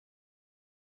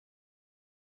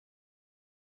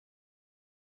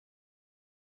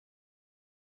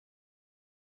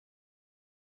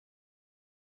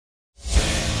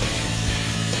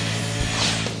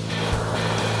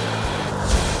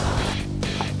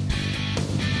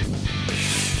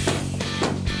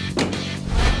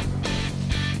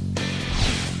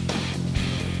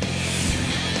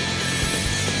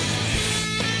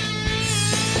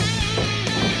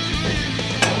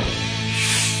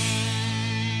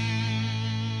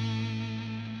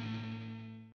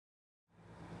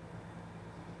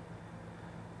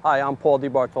Hi, I'm Paul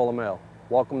DeBartolomeo.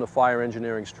 Welcome to Fire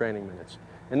Engineering's Training Minutes.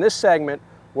 In this segment,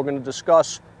 we're going to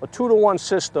discuss a 2-to-1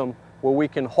 system where we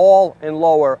can haul and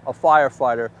lower a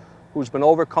firefighter who's been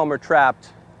overcome or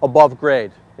trapped above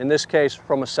grade, in this case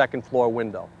from a second floor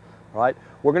window. All right?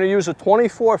 We're going to use a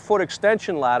 24-foot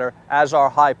extension ladder as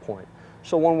our high point.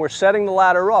 So when we're setting the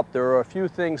ladder up, there are a few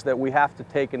things that we have to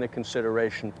take into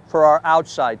consideration for our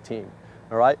outside team.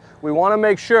 All right? We want to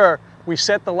make sure we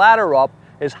set the ladder up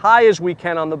as high as we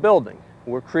can on the building.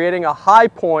 We're creating a high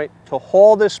point to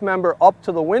haul this member up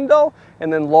to the window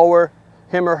and then lower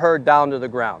him or her down to the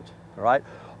ground. All right?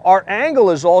 Our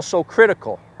angle is also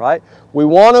critical. Right? We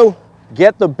want to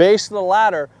get the base of the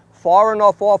ladder far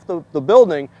enough off the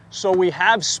building so we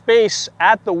have space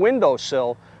at the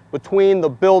windowsill between the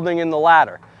building and the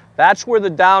ladder. That's where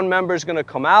the down member is going to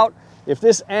come out. If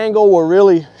this angle were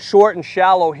really short and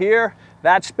shallow here,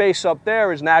 that space up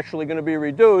there is naturally going to be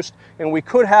reduced, and we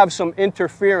could have some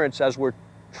interference as we're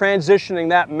transitioning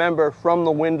that member from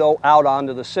the window out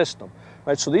onto the system.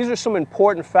 Right? So these are some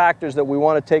important factors that we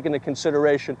want to take into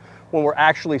consideration when we're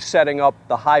actually setting up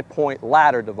the high point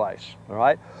ladder device. All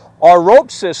right? Our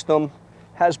rope system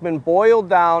has been boiled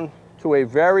down to a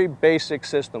very basic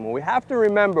system. And we have to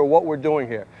remember what we're doing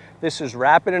here. This is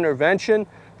rapid intervention.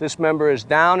 This member is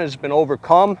down, has been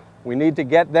overcome. We need to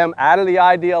get them out of the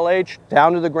IDLH,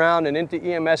 down to the ground, and into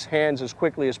EMS hands as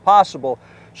quickly as possible.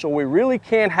 So we really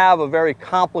can't have a very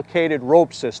complicated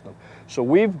rope system. So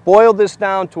we've boiled this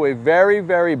down to a very,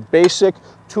 very basic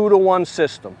 2-to-1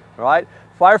 system. All right?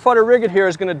 Firefighter Rigged here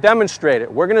is going to demonstrate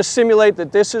it. We're going to simulate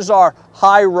that this is our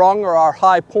high rung or our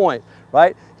high point.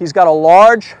 Right? He's got a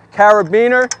large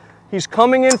carabiner. He's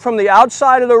coming in from the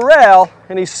outside of the rail,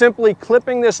 and he's simply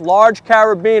clipping this large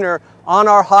carabiner on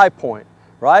our high point.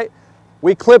 Right?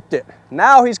 We clipped it.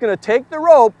 Now he's going to take the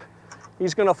rope,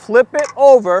 he's going to flip it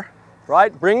over,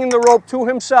 right? Bringing the rope to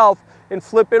himself and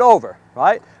flip it over,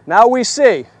 right? Now we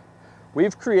see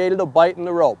we've created a bite in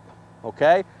the rope,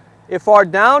 okay? If our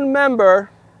down member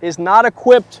is not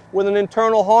equipped with an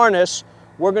internal harness,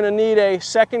 we're going to need a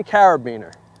second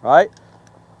carabiner, right?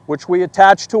 Which we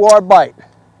attach to our bite.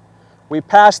 We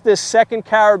pass this second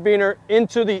carabiner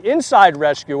into the inside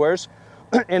rescuers,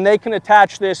 and they can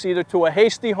attach this either to a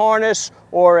hasty harness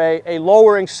or a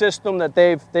lowering system that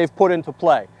they've put into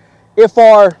play. If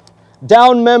our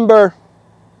down member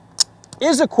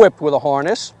is equipped with a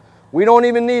harness, we don't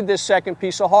even need this second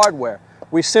piece of hardware.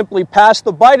 We simply pass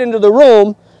the bite into the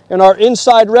room, and our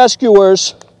inside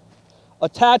rescuers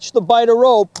attach the bite of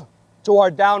rope to our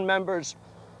down member's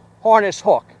harness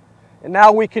hook. And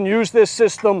now we can use this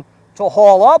system to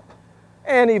haul up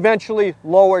and eventually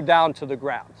lower down to the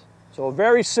ground. So a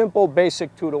very simple,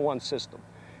 basic 2-to-1 system.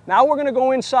 Now we're going to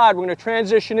go inside. We're going to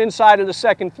transition inside of the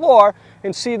second floor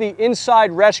and see the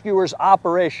inside rescuers'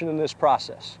 operation in this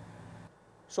process.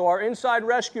 So our inside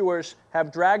rescuers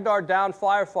have dragged our down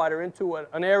firefighter into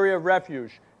an area of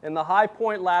refuge, and the high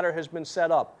point ladder has been set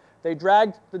up. They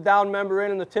dragged the down member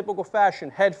in the typical fashion,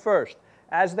 head first.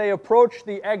 As they approach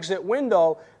the exit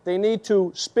window, they need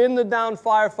to spin the down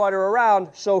firefighter around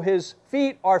so his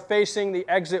feet are facing the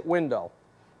exit window.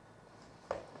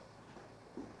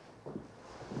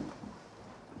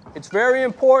 It's very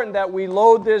important that we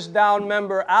load this down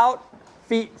member out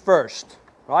feet first.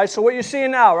 All right, so what you're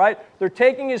seeing now, right? They're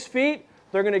taking his feet,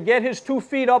 they're going to get his 2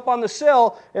 feet up on the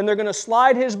sill, and they're going to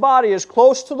slide his body as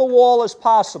close to the wall as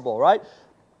possible, right?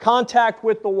 Contact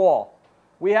with the wall.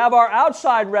 We have our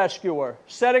outside rescuer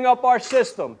setting up our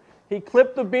system. He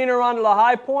clipped the beaner onto the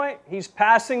high point, he's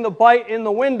passing the bite in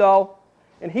the window,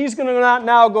 and he's going to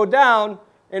now go down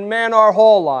and man our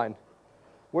haul line.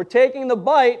 We're taking the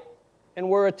bite and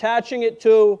we're attaching it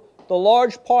to the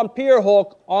large pier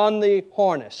hook on the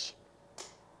harness.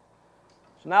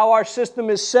 So now our system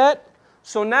is set.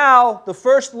 So now the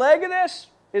first leg of this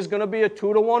is going to be a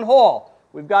 2-to-1 haul.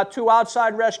 We've got 2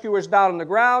 outside rescuers down on the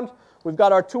ground. We've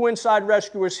got our 2 inside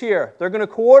rescuers here. They're going to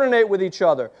coordinate with each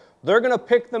other. They're going to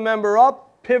pick the member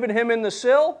up, pivot him in the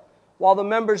sill, while the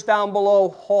members down below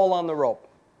haul on the rope.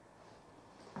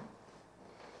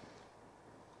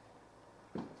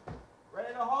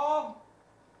 Ready to haul?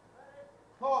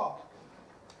 Haul.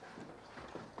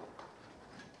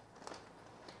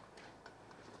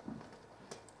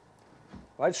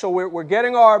 Right, so we're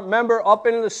getting our member up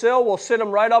into the sill. We'll sit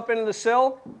him right up into the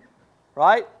sill,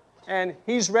 right? And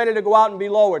he's ready to go out and be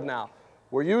lowered now.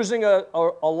 We're using a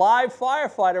live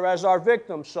firefighter as our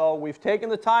victim, so we've taken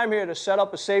the time here to set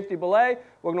up a safety belay.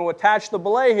 We're going to attach the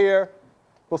belay here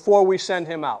before we send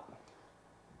him out.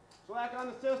 Slack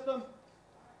on the system.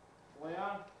 Belay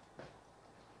on.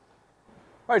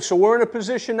 All right, so we're in a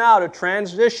position now to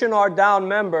transition our down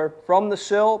member from the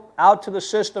sill out to the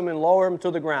system and lower him to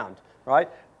the ground, right?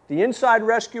 The inside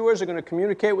rescuers are going to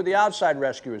communicate with the outside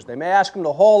rescuers. They may ask them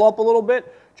to haul up a little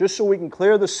bit just so we can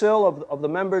clear the sill of the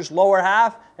member's lower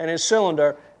half and his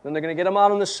cylinder. Then they're going to get him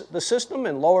out on the system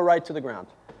and lower right to the ground.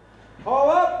 Haul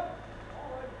up.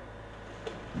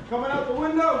 Coming out the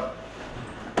window.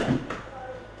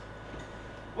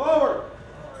 Lower.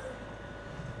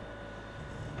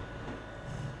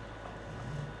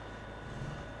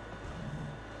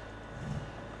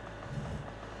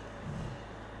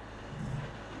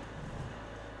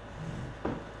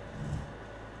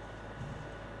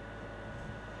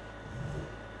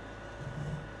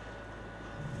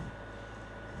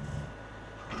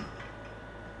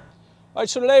 All right,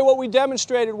 so today what we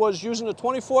demonstrated was using a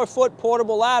 24-foot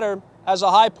portable ladder as a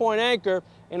high point anchor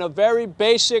in a very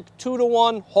basic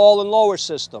 2-to-1 haul and lower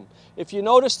system. If you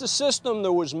notice the system,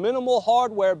 there was minimal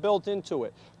hardware built into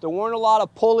it. There weren't a lot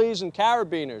of pulleys and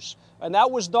carabiners, and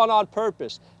that was done on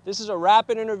purpose. This is a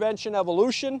rapid intervention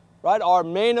evolution, right? Our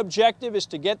main objective is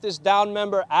to get this down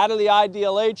member out of the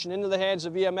IDLH and into the hands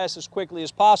of EMS as quickly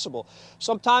as possible.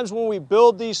 Sometimes when we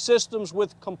build these systems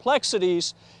with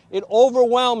complexities, it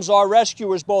overwhelms our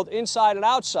rescuers both inside and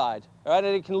outside, right?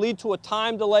 And it can lead to a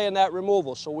time delay in that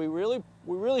removal. So we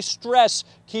really stress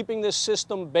keeping this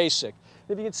system basic.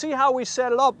 If you can see how we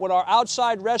set it up, when our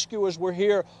outside rescuers were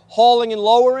here hauling and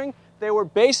lowering, they were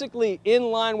basically in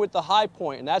line with the high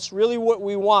point, and that's really what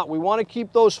we want. We want to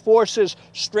keep those forces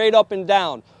straight up and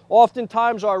down.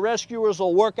 Oftentimes our rescuers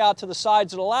will work out to the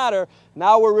sides of the ladder.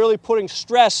 Now we're really putting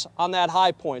stress on that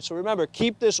high point. So remember,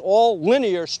 keep this all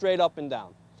linear straight up and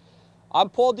down. I'm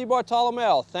Paul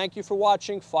DeBartolomeo. Thank you for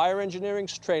watching Fire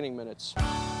Engineering's Training Minutes.